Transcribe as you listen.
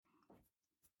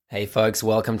Hey folks,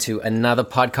 welcome to another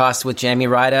podcast with Jamie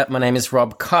Ryder. My name is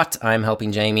Rob Cott. I'm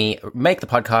helping Jamie make the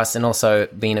podcast and also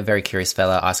being a very curious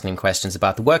fella, asking him questions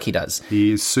about the work he does.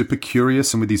 He is super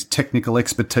curious, and with his technical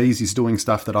expertise, he's doing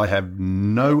stuff that I have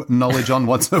no knowledge on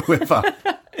whatsoever.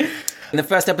 In the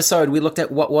first episode, we looked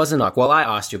at what was a knock. Well, I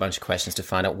asked you a bunch of questions to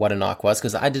find out what a knock was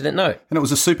because I didn't know. And it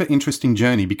was a super interesting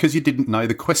journey. Because you didn't know,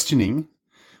 the questioning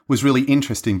was really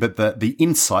interesting, but the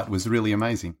insight was really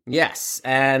amazing. Yes,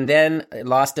 and then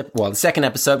the second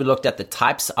episode, we looked at the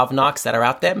types of knocks that are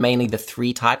out there, mainly the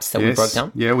three types that we broke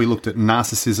down. Yeah, we looked at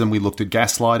narcissism, we looked at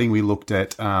gaslighting, we looked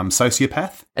at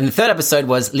sociopath. And the third episode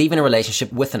was leaving a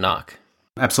relationship with a knock.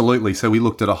 Absolutely. So we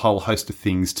looked at a whole host of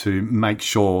things to make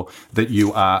sure that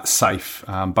you are safe,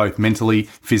 both mentally,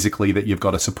 physically, that you've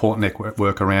got a support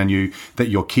network around you, that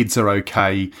your kids are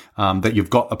okay, that you've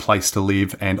got a place to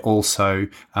live, and also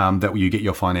that you get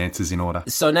your finances in order.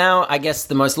 So now I guess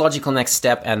the most logical next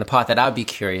step and the part that I'd be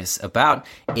curious about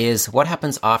is what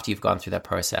happens after you've gone through that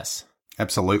process.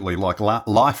 Absolutely. Like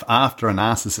life after a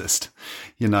narcissist.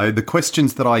 You know, the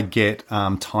questions that I get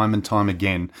time and time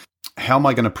again, how am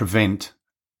I going to prevent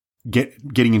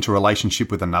getting into a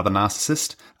relationship with another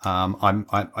narcissist?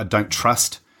 I don't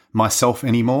trust myself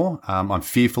anymore. I'm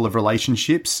fearful of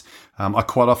relationships. I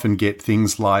quite often get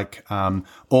things like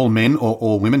all men or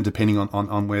all women, depending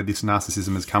on where this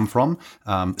narcissism has come from,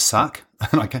 suck.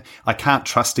 And I can't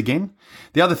trust again.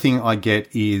 The other thing I get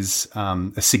is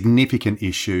a significant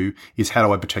issue is how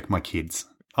do I protect my kids?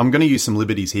 I'm going to use some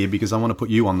liberties here because I want to put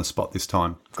you on the spot this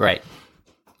time. Great.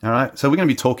 All right. So we're going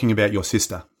to be talking about your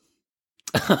sister.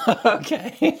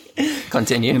 Okay.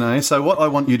 Continue. You know, so what I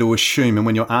want you to assume, and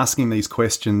when you're asking these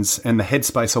questions, and the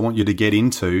headspace I want you to get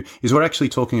into, is we're actually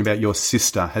talking about your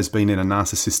sister has been in a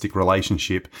narcissistic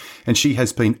relationship, and she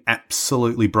has been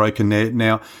absolutely broken there.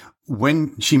 Now,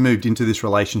 when she moved into this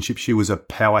relationship, she was a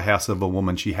powerhouse of a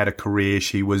woman. She had a career.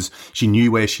 She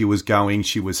knew where she was going.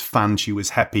 She was fun. She was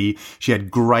happy. She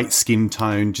had great skin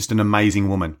tone, just an amazing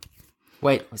woman.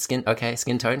 Wait, skin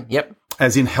tone? Yep.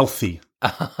 As in healthy.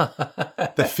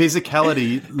 The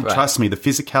physicality, right. Trust me, the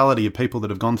physicality of people that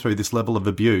have gone through this level of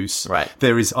abuse. Right.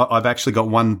 I've actually got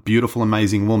one beautiful,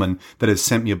 amazing woman that has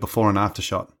sent me a before and after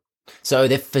shot. So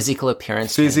their physical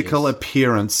appearance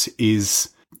is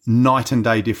night and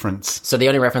day difference. So the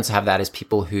only reference I have that is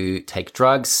people who take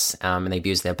drugs and they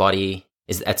abuse their body.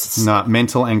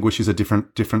 Mental anguish is a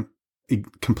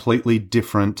completely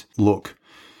different look.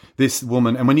 This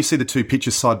woman, and when you see the two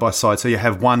pictures side by side, so you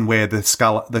have one where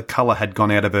the colour had gone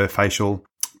out of her facial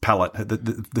palette,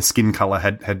 the skin colour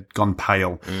had gone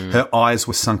pale. Her eyes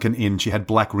were sunken in. She had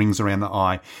black rings around the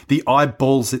eye. The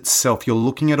eyeballs itself, you're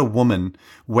looking at a woman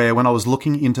where when I was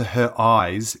looking into her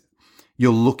eyes,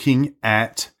 you're looking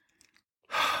at,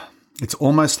 it's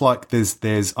almost like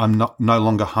there's I'm no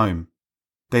longer home.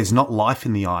 There's not life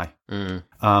in the eye.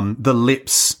 The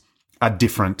lips are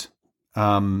different.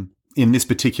 In this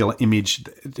particular image,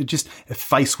 a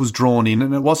face was drawn in,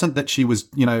 and it wasn't that she was,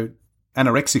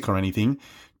 anorexic or anything,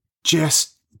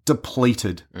 just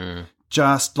depleted.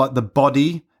 Just like the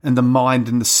body and the mind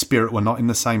and the spirit were not in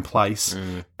the same place,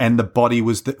 and the body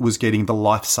was getting the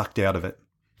life sucked out of it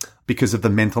because of the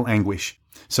mental anguish.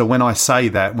 So when I say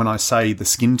the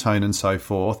skin tone and so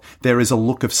forth, there is a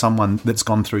look of someone that's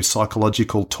gone through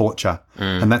psychological torture,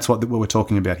 and that's what we're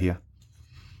talking about here.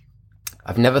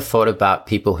 I've never thought about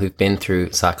people who've been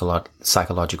through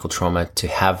psychological trauma to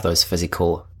have those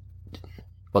physical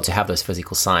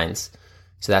signs.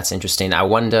 So that's interesting. I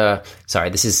wonder,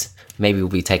 maybe we'll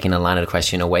be taking a line of the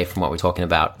question away from what we're talking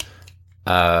about.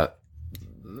 No,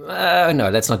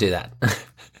 let's not do that.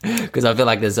 Because I feel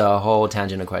like there's a whole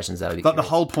tangent of questions that would be But the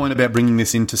whole point about bringing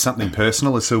this into something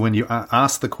personal is so when you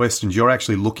ask the questions, you're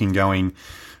actually looking, going,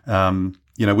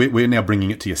 we're now bringing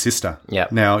it to your sister. Yeah.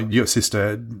 Now, your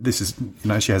sister, this is,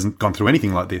 she hasn't gone through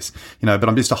anything like this, but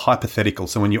I'm just a hypothetical.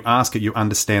 So when you ask it, you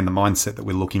understand the mindset that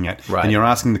we're looking at. Right. And you're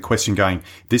asking the question going,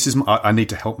 I need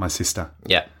to help my sister.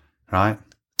 Yeah. Right?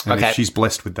 And okay. If she's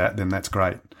blessed with that, then that's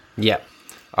great. Yeah.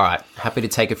 All right. Happy to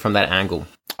take it from that angle.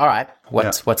 All right.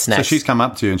 What's next? So she's come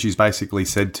up to you and she's basically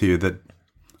said to you that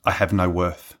I have no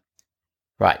worth.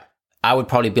 Right. I would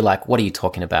probably be like, what are you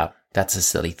talking about? That's a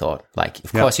silly thought. Like,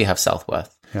 of course you have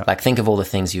self-worth. Yeah. Like, think of all the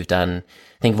things you've done.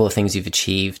 Think of all the things you've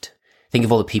achieved. Think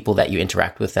of all the people that you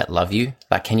interact with that love you.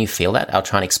 Like, can you feel that? I'll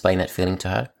try and explain that feeling to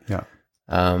her. Yeah.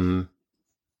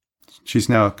 She's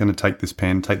now going to take this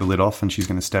pen, take the lid off, and she's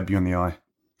going to stab you in the eye.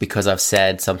 Because I've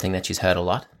said something that she's heard a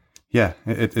lot? Yeah.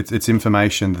 It's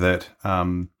information that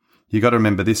you got to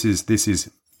remember this is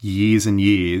years and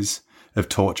years of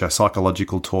torture,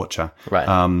 psychological torture. Right.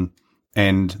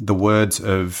 And the words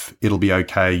of "it'll be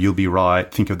okay," "you'll be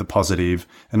right," "think of the positive,"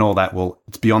 and all that, well,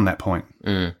 it's beyond that point.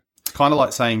 It's kind of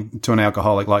like saying to an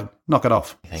alcoholic, like, knock it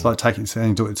off. It's like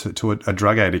saying to a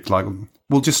drug addict, like,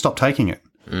 well, just stop taking it.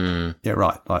 Yeah,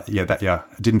 right. Like, I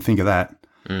didn't think of that.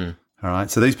 All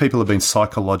right. So these people have been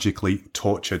psychologically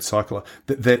tortured.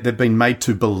 They've been made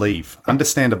to believe,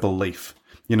 understand a belief.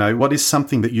 You know, what is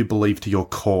something that you believe to your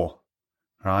core,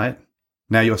 right?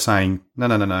 Now you're saying,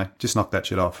 no, just knock that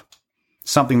shit off.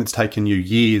 Something that's taken you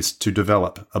years to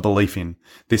develop a belief in.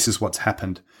 This is what's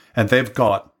happened. And they've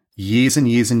got years and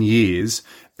years and years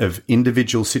of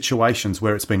individual situations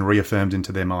where it's been reaffirmed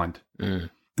into their mind. And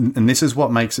this is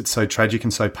what makes it so tragic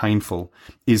and so painful,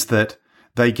 is that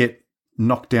they get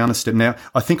knocked down a step. Now,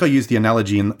 I think I used the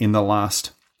analogy in the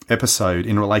last episode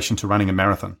in relation to running a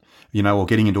marathon, you know, or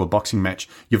getting into a boxing match.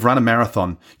 You've run a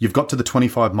marathon. You've got to the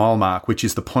 25-mile mark, which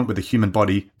is the point where the human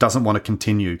body doesn't want to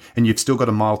continue, and you've still got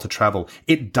a mile to travel.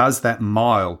 It does that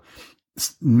mile.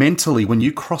 Mentally, when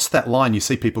you cross that line, you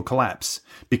see people collapse,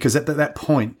 because at that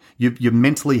point, you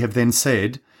mentally have then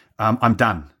said, I'm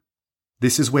done.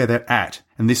 This is where they're at,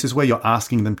 and this is where you're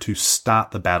asking them to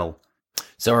start the battle.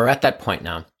 So we're at that point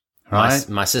now. Right.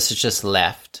 My sister just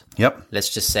left. Yep. Let's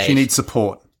just say she needs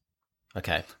support.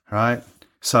 Okay. Right.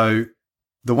 So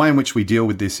the way in which we deal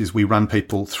with this is we run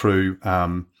people through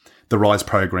the RISE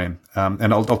program,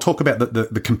 and I'll talk about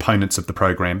the components of the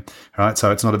program. Right.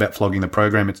 So it's not about flogging the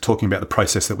program; it's talking about the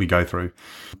process that we go through.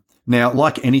 Now,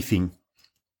 like anything,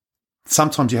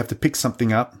 sometimes you have to pick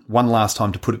something up one last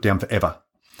time to put it down forever.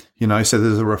 You know, so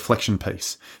there's a reflection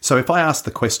piece. So if I asked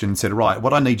the question and said, right,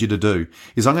 what I need you to do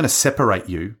is I'm going to separate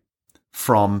you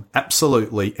from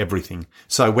absolutely everything.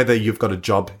 So whether you've got a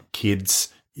job,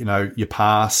 kids, you know, your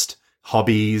past,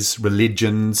 hobbies,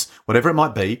 religions, whatever it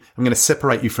might be, I'm going to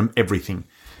separate you from everything.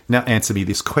 Now answer me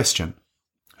this question.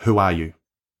 Who are you?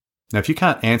 Now, if you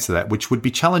can't answer that, which would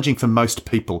be challenging for most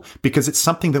people because it's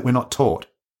something that we're not taught.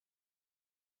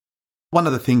 One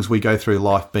of the things we go through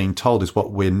life being told is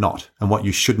what we're not and what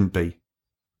you shouldn't be.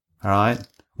 All right?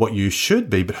 What you should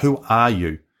be, but who are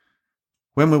you?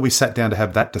 When were we sat down to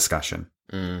have that discussion?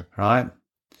 Right?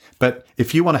 But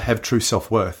if you want to have true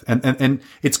self-worth, and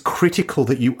it's critical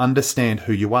that you understand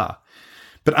who you are.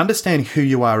 But understanding who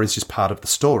you are is just part of the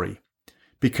story.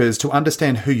 Because to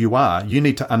understand who you are, you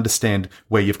need to understand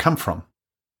where you've come from.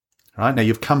 Right? Now,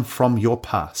 you've come from your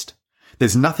past.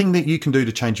 There's nothing that you can do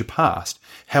to change your past.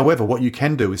 However, what you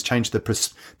can do is change the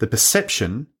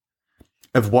perception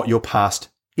of what your past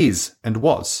is and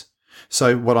was.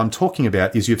 So what I'm talking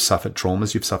about is you've suffered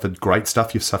traumas, you've suffered great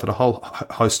stuff, you've suffered a whole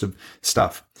host of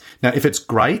stuff. Now, if it's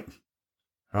great,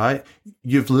 right,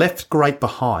 you've left great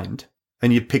behind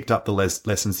and you've picked up the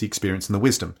lessons, the experience and the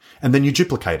wisdom, and then you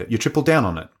duplicate it, you triple down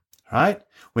on it, right?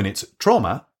 When it's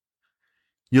trauma,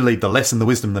 you leave the lesson, the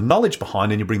wisdom, the knowledge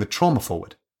behind and you bring the trauma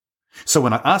forward. So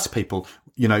when I ask people,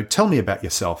 you know, tell me about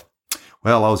yourself.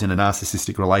 Well, I was in a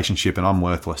narcissistic relationship and I'm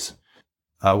worthless.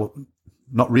 Well,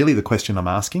 not really the question I'm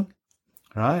asking,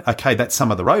 right? Okay, that's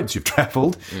some of the roads you've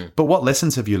traveled, but what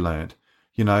lessons have you learned?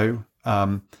 You know,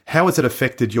 how has it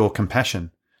affected your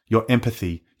compassion, your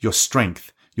empathy, your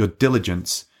strength, your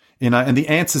diligence? You know, and the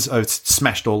answers are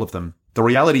smashed all of them. The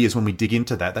reality is when we dig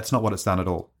into that, that's not what it's done at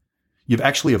all. You've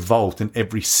actually evolved in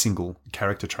every single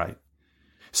character trait.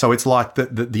 So it's like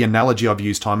the analogy I've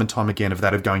used time and time again of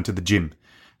that of going to the gym.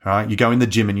 All right, you go in the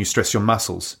gym and you stress your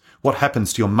muscles. What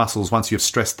happens to your muscles once you've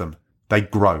stressed them? They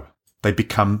grow. They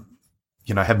become,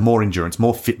 you know, have more endurance,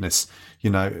 more fitness. You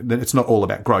know, it's not all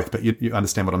about growth, but you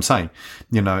understand what I'm saying.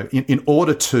 You know, in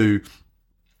order to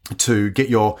get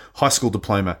your high school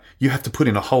diploma, you have to put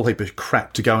in a whole heap of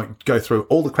crap to go through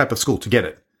all the crap of school to get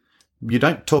it. You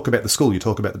don't talk about the school, you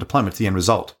talk about the diploma. It's the end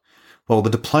result. Well,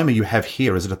 the diploma you have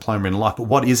here is a diploma in life, but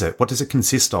what is it? What does it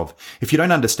consist of? If you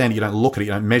don't understand it, you don't look at it,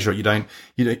 you don't measure it,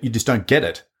 you just don't get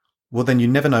it. Well, then you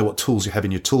never know what tools you have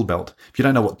in your tool belt. If you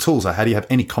don't know what tools are, how do you have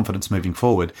any confidence moving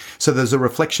forward? So there's a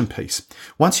reflection piece.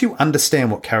 Once you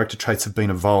understand what character traits have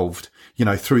been evolved, you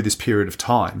know, through this period of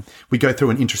time, we go through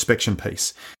an introspection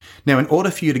piece. Now, in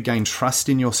order for you to gain trust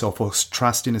in yourself or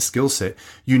trust in a skill set,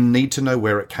 you need to know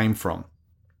where it came from.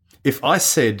 If I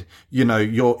said, you know,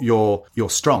 you're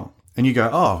strong, and you go,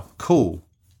 oh, cool,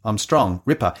 I'm strong,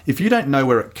 ripper. If you don't know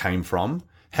where it came from,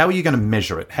 how are you going to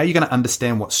measure it? How are you going to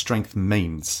understand what strength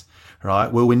means,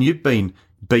 right? Well, when you've been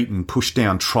beaten, pushed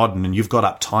down, trodden, and you've got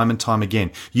up time and time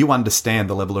again, you understand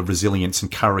the level of resilience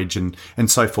and courage and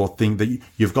so forth thing that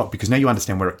you've got, because now you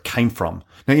understand where it came from.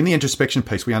 Now, in the introspection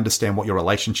piece, we understand what your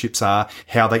relationships are,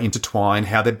 how they intertwine,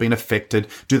 how they've been affected.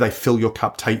 Do they fill your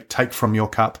cup, take from your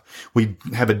cup? We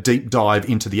have a deep dive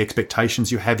into the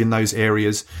expectations you have in those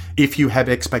areas. If you have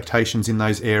expectations in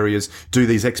those areas, do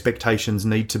these expectations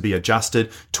need to be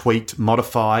adjusted, tweaked,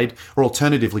 modified? Or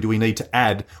alternatively, do we need to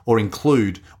add or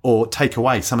include or take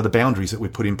away some of the boundaries that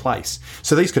we've put in place?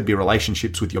 So these could be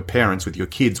relationships with your parents, with your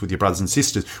kids, with your brothers and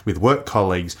sisters, with work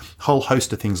colleagues, whole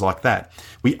host of things like that.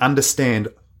 We understand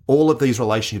all of these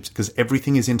relationships because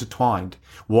everything is intertwined.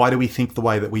 Why do we think the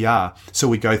way that we are? So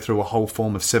we go through a whole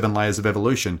form of 7 layers of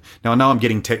evolution. Now, I know I'm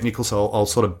getting technical, so I'll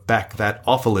sort of back that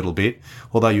off a little bit,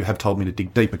 although you have told me to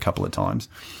dig deep a couple of times.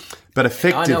 But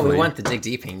effectively... I know, we want the dig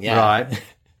deeping, yeah. Right.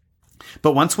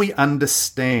 But once we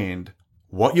understand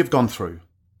what you've gone through,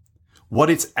 what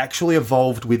it's actually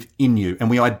evolved within you, and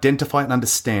we identify and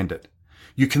understand it,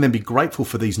 you can then be grateful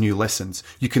for these new lessons.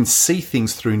 You can see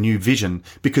things through new vision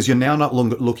because you're now not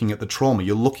longer looking at the trauma.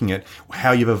 You're looking at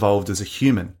how you've evolved as a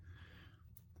human.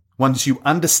 Once you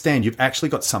understand, you've actually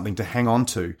got something to hang on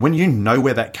to. When you know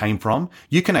where that came from,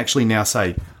 you can actually now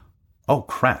say, oh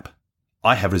crap,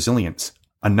 I have resilience.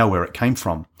 I know where it came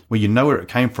from. When you know where it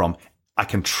came from, I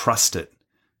can trust it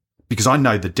because I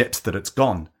know the depths that it's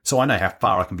gone. So I know how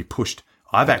far I can be pushed.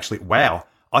 Wow,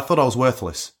 I thought I was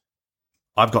worthless.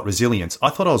 I've got resilience. I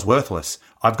thought I was worthless.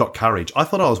 I've got courage. I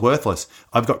thought I was worthless.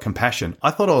 I've got compassion. I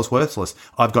thought I was worthless.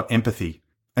 I've got empathy,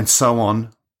 and so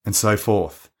on and so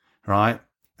forth, right?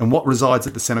 And what resides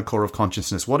at the center core of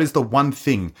consciousness? What is the one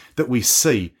thing that we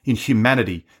see in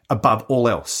humanity above all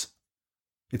else?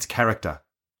 It's character.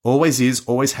 Always is,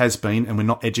 always has been, and we're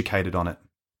not educated on it.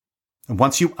 And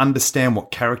once you understand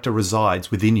what character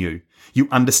resides within you, you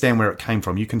understand where it came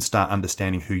from, you can start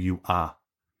understanding who you are.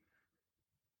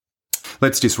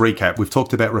 Let's just recap. We've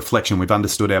talked about reflection. We've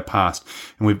understood our past,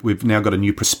 and we've now got a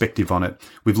new perspective on it.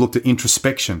 We've looked at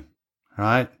introspection,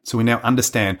 right? So we now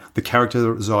understand the character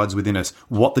that resides within us,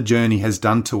 what the journey has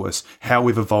done to us, how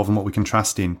we've evolved, and what we can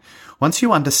trust in. Once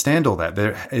you understand all that,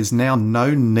 there is now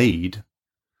no need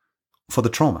for the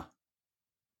trauma.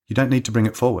 You don't need to bring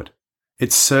it forward.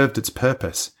 It's served its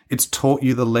purpose. It's taught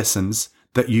you the lessons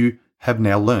that you have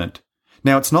now learned.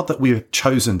 Now, it's not that we've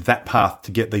chosen that path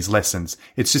to get these lessons.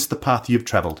 It's just the path you've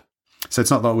travelled. So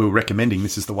it's not that we're recommending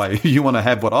this is the way you want to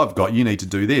have what I've got. You need to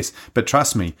do this. But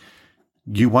trust me,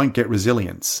 you won't get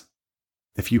resilience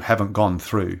if you haven't gone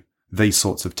through these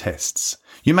sorts of tests.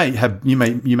 You may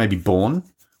be born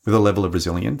with a level of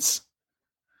resilience,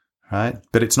 right?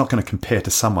 But it's not going to compare to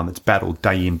someone that's battled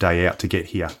day in, day out to get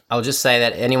here. I'll just say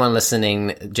that anyone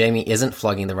listening, Jamie isn't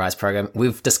flogging the Rise program.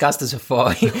 We've discussed this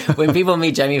before. When people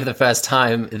meet Jamie for the first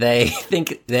time, they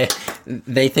think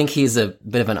he's a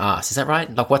bit of an arse. Is that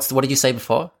right? Like, what did you say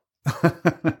before?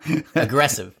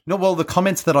 Aggressive. No, well, the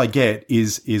comments that I get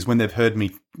is when they've heard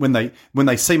me, when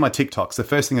they see my TikToks, the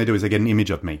first thing they do is they get an image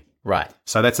of me. Right.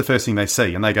 So that's the first thing they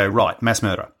see, and they go, right, mass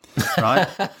murderer, right?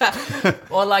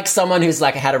 Or like someone who's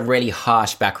like had a really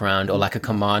harsh background, or like a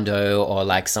commando, or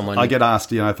like someone. I get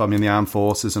asked, if I'm in the armed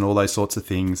forces and all those sorts of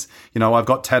things. I've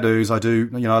got tattoos. I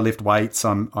do, I lift weights.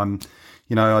 I've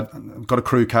got a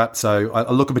crew cut, so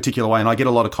I look a particular way, and I get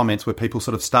a lot of comments where people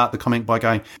sort of start the comment by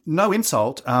going, "No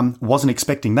insult, wasn't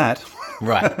expecting that."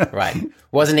 Right.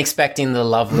 Wasn't expecting the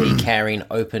lovely, caring,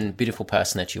 open, beautiful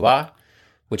person that you are,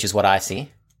 which is what I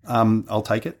see. I'll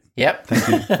take it. Yep.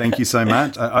 Thank you so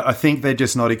much. I think they're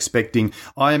just not expecting.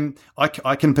 I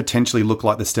can potentially look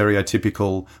like the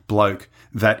stereotypical bloke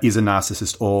that is a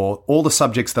narcissist, or all the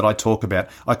subjects that I talk about.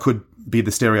 I could be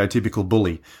the stereotypical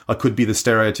bully. I could be the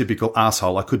stereotypical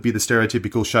asshole. I could be the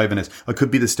stereotypical chauvinist. I could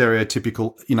be the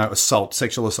stereotypical, assault,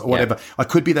 sexual assault, whatever. Yeah. I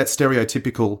could be that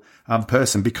stereotypical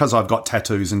person because I've got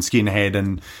tattoos and skinhead,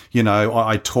 and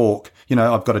I talk.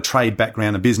 I've got a trade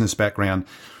background, a business background.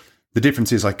 The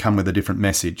difference is I come with a different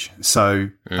message. So,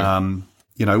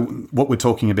 what we're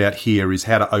talking about here is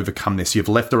how to overcome this. You've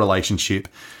left a relationship.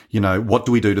 What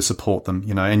do we do to support them?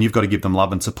 And you've got to give them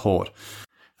love and support.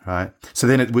 Right. So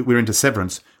then we're into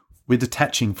severance. We're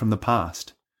detaching from the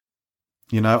past.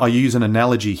 I use an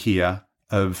analogy here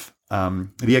of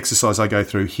the exercise I go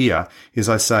through here is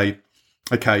I say,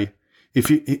 okay, if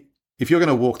you're going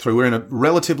to walk through, we're in a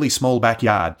relatively small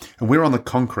backyard and we're on the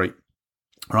concrete,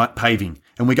 right, paving,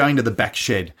 and we're going to the back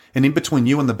shed. And in between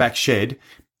you and the back shed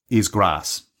is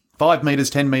grass, 5 meters,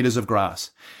 10 meters of grass.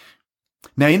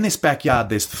 Now, in this backyard,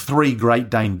 there's 3 Great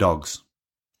Dane dogs.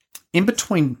 In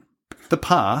between the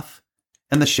path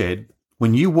and the shed,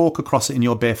 when you walk across it in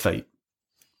your bare feet,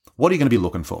 what are you going to be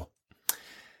looking for?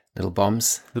 Little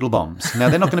bombs. Little bombs. Now,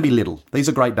 they're not going to be little. These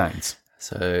are Great Danes.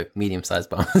 So medium-sized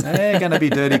bombs. They're going to be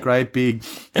dirty, great, big.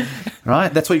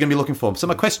 Right? That's what you're going to be looking for. So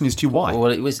my question is to you, why?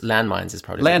 Well, it was landmines is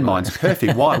probably Landmines,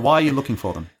 perfect. Why? Why are you looking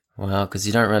for them? Well, because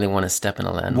you don't really want to step in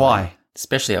a landmine. Why?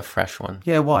 Especially a fresh one.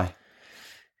 Yeah, why?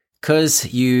 Because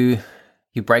you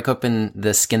break open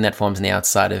the skin that forms on the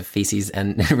outside of feces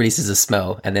and it releases a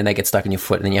smell, and then they get stuck in your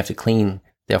foot, and then you have to clean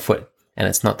their foot, and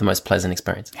it's not the most pleasant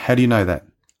experience. How do you know that?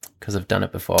 Because I've done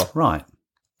it before. Right.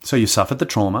 So you suffered the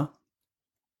trauma.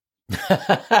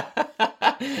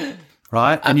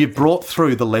 Right? And you brought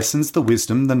through the lessons, the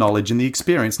wisdom, the knowledge, and the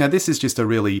experience. Now, this is just a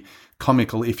really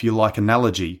comical, if you like,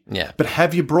 analogy. Yeah. But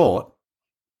have you brought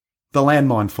the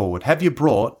landmine forward? Have you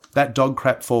brought that dog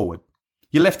crap forward?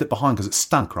 You left it behind because it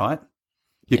stunk, right?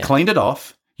 You cleaned it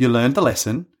off. You learned the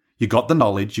lesson. You got the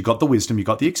knowledge. You got the wisdom. You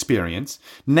got the experience.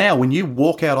 Now, when you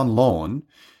walk out on lawn,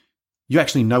 you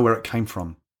actually know where it came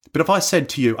from. But if I said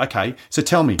to you, okay, so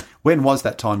tell me, when was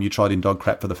that time you tried in dog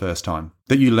crap for the first time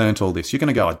that you learnt all this? You're going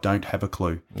to go, I don't have a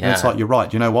clue. Yeah. And it's like, you're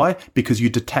right. You know why? Because you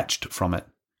detached from it.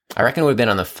 I reckon it would have been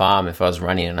on the farm if I was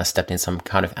running and I stepped in some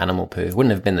kind of animal poo. It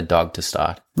wouldn't have been the dog to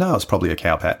start. No, it's probably a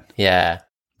cow pat. Yeah.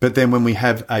 But then when we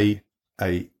have a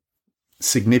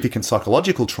significant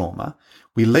psychological trauma,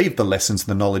 we leave the lessons,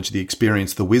 the knowledge, the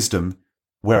experience, the wisdom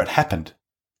where it happened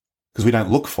because we don't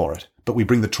look for it, but we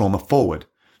bring the trauma forward.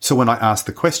 So when I ask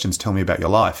the questions, tell me about your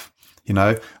life. You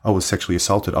know, I was sexually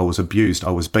assaulted. I was abused.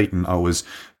 I was beaten. I was,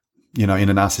 in a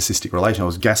narcissistic relation. I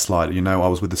was gaslighted. I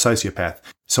was with a sociopath.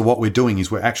 So what we're doing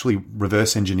is we're actually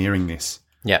reverse engineering this.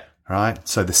 Yeah. Right?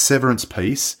 So the severance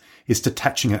piece is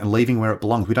detaching it and leaving where it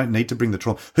belongs. We don't need to bring the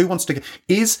trauma. Who wants to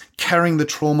is carrying the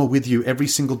trauma with you every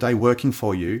single day working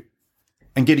for you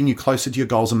and getting you closer to your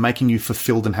goals and making you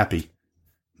fulfilled and happy?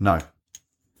 No.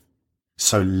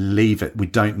 So leave it. We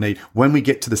don't need, when we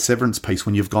get to the severance piece,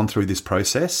 when you've gone through this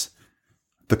process,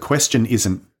 the question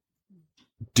isn't,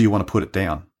 do you want to put it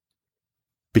down?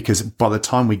 Because by the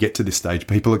time we get to this stage,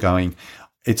 people are going,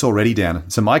 it's already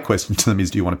down. So my question to them is,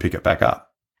 do you want to pick it back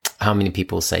up? How many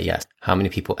people say yes? How many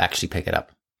people actually pick it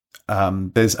up?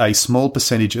 There's a small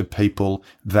percentage of people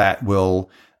that will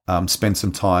spend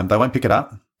some time. They won't pick it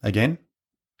up again,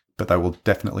 but they will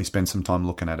definitely spend some time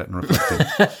looking at it and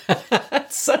reflecting.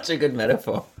 That's such a good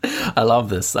metaphor. I love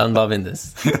this. I'm loving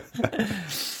this.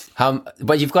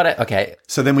 But you've got it. Okay.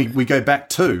 So then we go back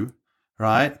to,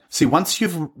 right? See, once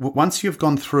you've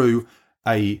gone through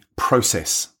a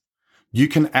process, you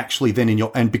can actually then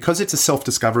and because it's a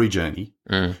self-discovery journey,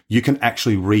 you can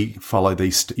actually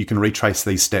you can retrace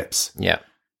these steps. Yeah.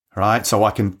 Right. So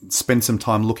I can spend some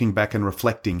time looking back and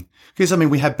reflecting because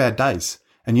we have bad days.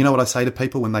 And you know what I say to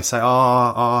people when they say,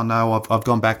 oh no, I've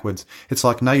gone backwards. It's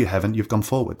like, no, you haven't. You've gone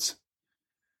forwards.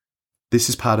 This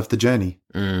is part of the journey.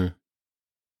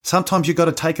 Sometimes you've got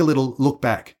to take a little look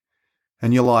back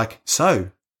and you're like, so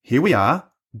here we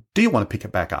are. Do you want to pick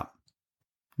it back up?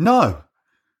 No.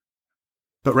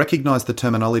 But recognize the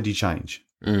terminology change.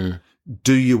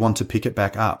 Do you want to pick it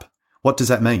back up? What does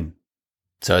that mean?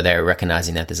 So they're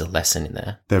recognizing that there's a lesson in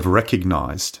there. They've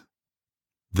recognized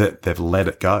that they've let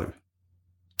it go.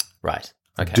 Right.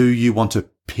 Okay. Do you want to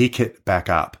pick it back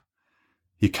up?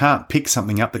 You can't pick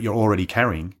something up that you're already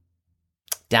carrying.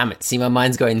 Damn it. See, my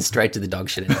mind's going straight to the dog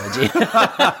shit analogy.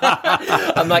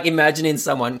 I'm like imagining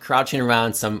someone crouching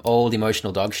around some old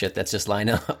emotional dog shit that's just lying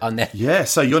on there. Yeah,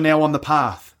 so you're now on the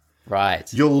path.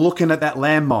 Right. You're looking at that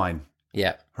landmine.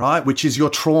 Yeah. Right, which is your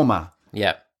trauma.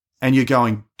 Yeah. And you're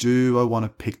going, do I want to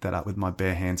pick that up with my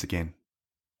bare hands again?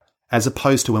 As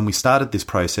opposed to when we started this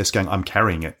process going, I'm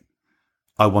carrying it.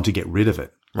 I want to get rid of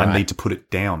it. Right. I need to put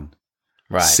it down.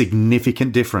 Right.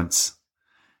 Significant difference.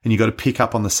 And you got to pick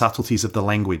up on the subtleties of the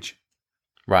language.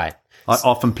 Right. I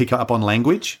often pick up on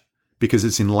language because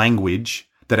it's in language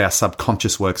that our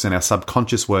subconscious works, and our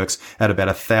subconscious works at about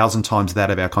 1,000 times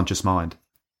that of our conscious mind.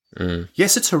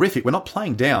 Yes, it's horrific. We're not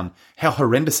playing down how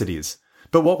horrendous it is.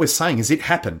 But what we're saying is it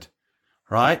happened,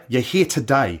 right? You're here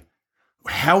today.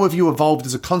 How have you evolved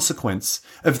as a consequence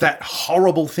of that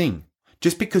horrible thing?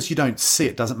 Just because you don't see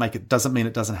it doesn't mean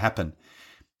it doesn't happen.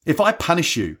 If I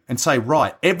punish you and say,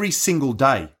 right, every single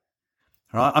day,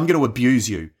 right, I'm going to abuse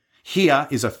you. Here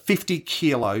is a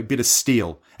 50-kilo bit of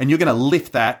steel, and you're going to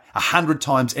lift that 100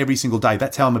 times every single day.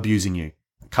 That's how I'm abusing you.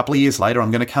 A couple of years later,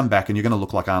 I'm going to come back and you're going to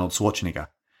look like Arnold Schwarzenegger,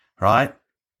 right?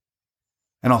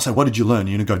 And I'll say, what did you learn? And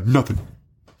you're going to go, nothing.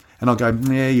 And I'll go,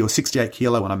 yeah, you're 68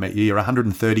 kilo when I met you. You're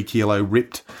 130 kilo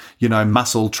ripped,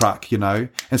 muscle truck, And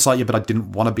it's like, yeah, but I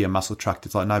didn't want to be a muscle truck.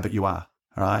 It's like, no, but you are,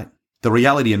 all right? The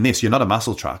reality in this, you're not a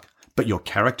muscle truck, but your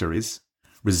character is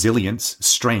resilience,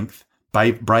 strength,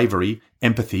 bravery,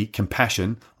 empathy,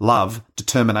 compassion, love,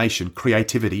 determination,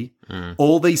 creativity.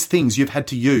 All these things you've had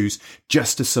to use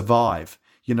just to survive.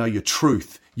 Your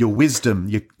truth, your wisdom,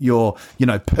 your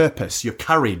purpose, your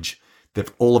courage,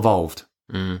 they've all evolved.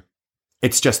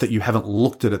 It's just that you haven't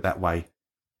looked at it that way.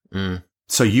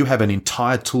 So you have an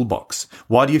entire toolbox.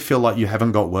 Why do you feel like you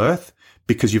haven't got worth?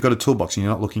 Because you've got a toolbox and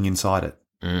you're not looking inside it.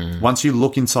 Once you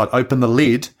look inside, open the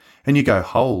lid and you go,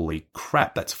 holy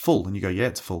crap, that's full. And you go, yeah,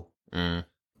 it's full.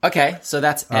 Okay, so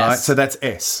that's S. All right, so that's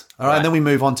S. All right, and then we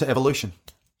move on to evolution.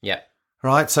 Yeah. All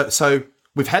right, so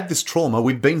we've had this trauma.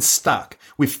 We've been stuck.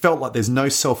 We've felt like there's no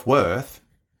self-worth,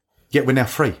 yet we're now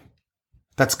free.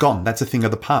 That's gone. That's a thing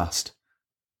of the past.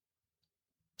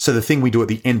 So the thing we do at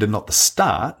the end and not the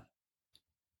start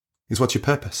is, what's your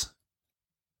purpose?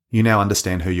 You now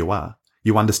understand who you are.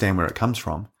 You understand where it comes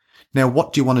from. Now,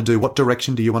 what do you want to do? What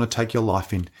direction do you want to take your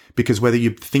life in? Because whether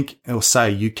you think or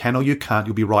say you can or you can't,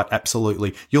 you'll be right.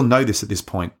 Absolutely. You'll know this at this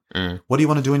point. What do you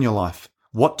want to do in your life?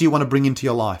 What do you want to bring into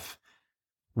your life?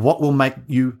 What will make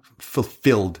you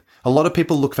fulfilled? A lot of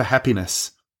people look for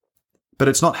happiness, but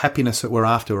it's not happiness that we're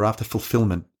after. We're after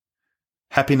fulfillment.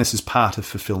 Happiness is part of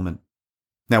fulfillment.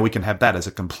 Now, we can have that as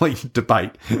a complete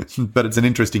debate, but it's an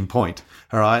interesting point.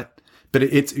 All right.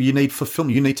 But you need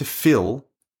fulfillment. You need to feel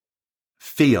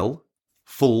fulfilled.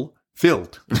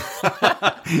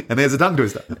 And there's a tongue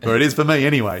twister, or it is for me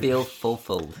anyway. Feel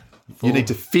fulfilled. You need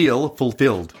to feel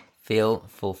fulfilled. Feel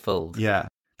fulfilled. Yeah.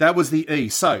 That was the E.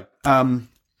 So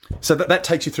that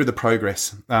takes you through the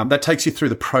progress. That takes you through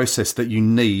the process that you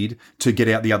need to get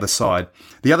out the other side.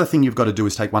 The other thing you've got to do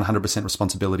is take 100%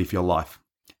 responsibility for your life.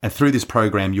 And through this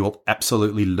program, you will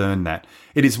absolutely learn that.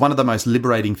 It is one of the most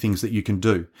liberating things that you can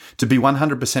do, to be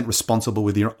 100% responsible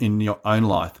in your own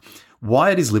life.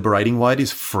 Why it is liberating, why it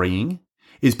is freeing,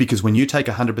 is because when you take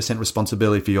 100%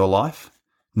 responsibility for your life,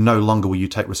 no longer will you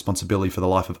take responsibility for the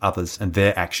life of others and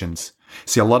their actions.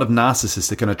 See, a lot of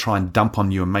narcissists are going to try and dump on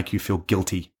you and make you feel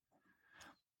guilty.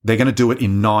 They're going to do it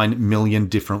in 9 million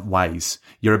different ways.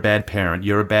 You're a bad parent.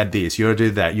 You're a bad this. You're a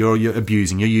do that. You're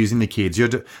abusing. You're using the kids.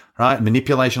 Right?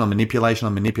 Manipulation on manipulation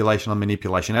on manipulation on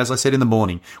manipulation. As I said in the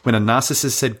morning, when a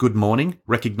narcissist said good morning,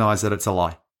 recognize that it's a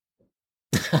lie.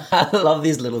 I love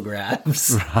these little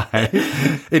grabs. Right?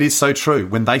 It is so true.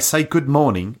 When they say good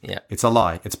morning, Yeah. It's a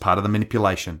lie. It's part of the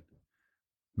manipulation.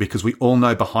 Because we all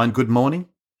know behind good morning,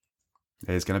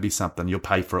 there's going to be something. You'll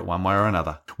pay for it one way or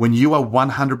another. When you are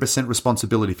 100%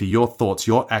 responsibility for your thoughts,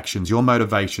 your actions, your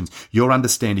motivations, your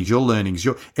understandings, your learnings,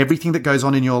 everything that goes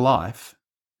on in your life,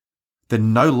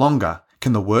 then no longer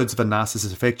can the words of a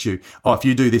narcissist affect you. Oh, if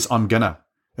you do this, I'm gonna.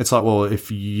 It's like, well, if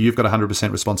you've got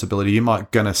 100% responsibility, you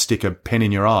might gonna stick a pen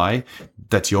in your eye.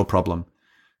 That's your problem.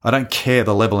 I don't care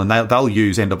the level, and they'll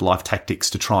use end-of-life tactics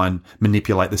to try and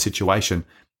manipulate the situation.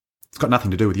 It's got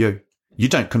nothing to do with you. You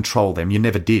don't control them. You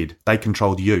never did. They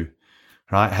controlled you,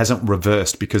 right? It hasn't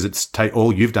reversed because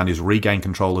all you've done is regain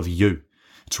control of you.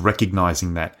 It's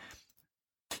recognizing that.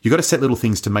 You've got to set little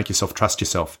things to make yourself trust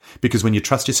yourself, because when you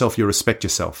trust yourself, you respect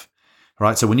yourself,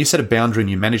 right? So when you set a boundary and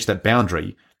you manage that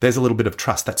boundary, there's a little bit of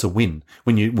trust. That's a win.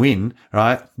 When you win,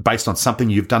 right, based on something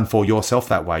you've done for yourself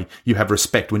that way, you have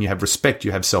respect. When you have respect,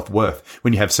 you have self-worth.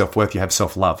 When you have self-worth, you have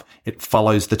self-love. It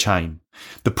follows the chain.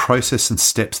 The process and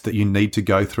steps that you need to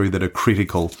go through that are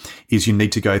critical is you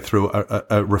need to go through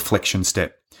a reflection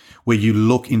step where you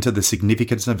look into the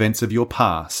significant events of your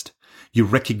past. You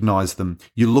recognize them.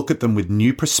 You look at them with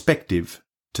new perspective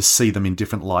to see them in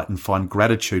different light and find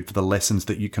gratitude for the lessons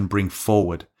that you can bring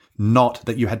forward. Not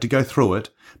that you had to go through it,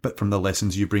 but from the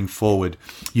lessons you bring forward.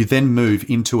 You then move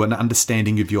into an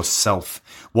understanding of yourself,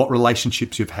 what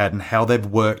relationships you've had and how they've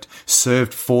worked,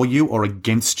 served for you or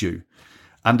against you.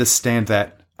 Understand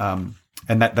that, and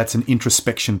that's an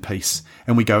introspection piece.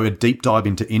 And we go a deep dive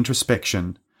into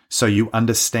introspection so you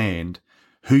understand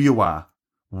who you are,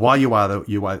 why you are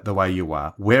the way you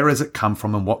are, where has it come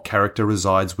from, and what character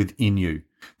resides within you.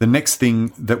 The next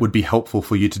thing that would be helpful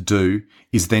for you to do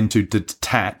is then to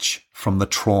detach from the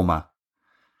trauma.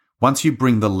 Once you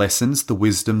bring the lessons, the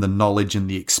wisdom, the knowledge, and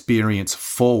the experience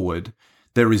forward,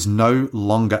 there is no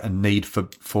longer a need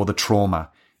for the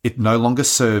trauma. It no longer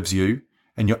serves you,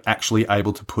 and you're actually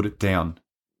able to put it down.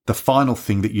 The final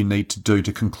thing that you need to do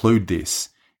to conclude this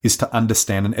is to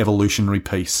understand an evolutionary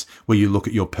piece where you look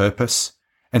at your purpose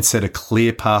and set a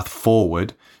clear path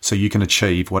forward so you can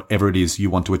achieve whatever it is you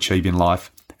want to achieve in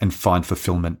life and find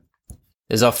fulfillment.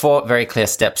 There's 4 very clear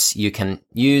steps you can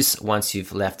use once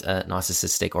you've left a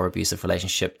narcissistic or abusive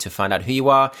relationship to find out who you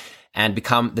are and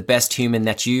become the best human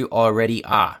that you already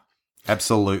are.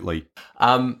 Absolutely.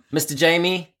 Mr.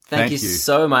 Jamie, Thank you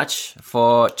so much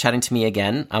for chatting to me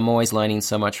again. I'm always learning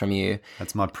so much from you.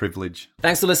 That's my privilege.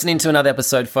 Thanks for listening to another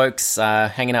episode, folks.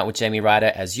 Hanging out with Jamie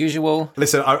Ryder as usual.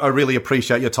 Listen, I really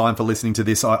appreciate your time for listening to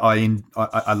this.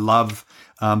 I love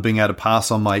being able to pass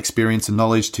on my experience and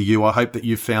knowledge to you. I hope that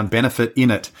you've found benefit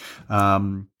in it.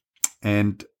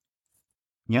 And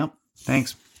yeah,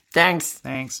 thanks. Thanks.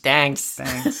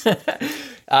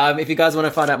 If you guys want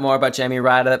to find out more about Jamie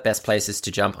Ryder, best place is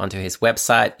to jump onto his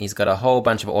website. He's got a whole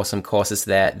bunch of awesome courses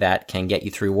there that can get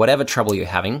you through whatever trouble you're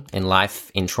having in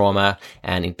life, in trauma,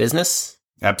 and in business.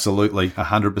 Absolutely,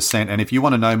 100%. And if you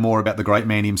want to know more about the great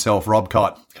man himself, Rob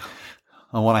Cott,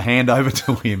 I want to hand over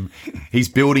to him. He's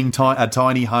building a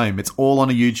tiny home. It's all on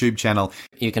a YouTube channel.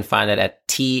 You can find it at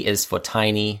T is for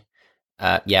tiny.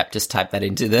 Just type that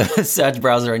into the search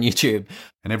browser on YouTube.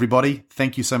 And everybody,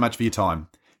 thank you so much for your time.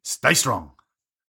 Stay strong.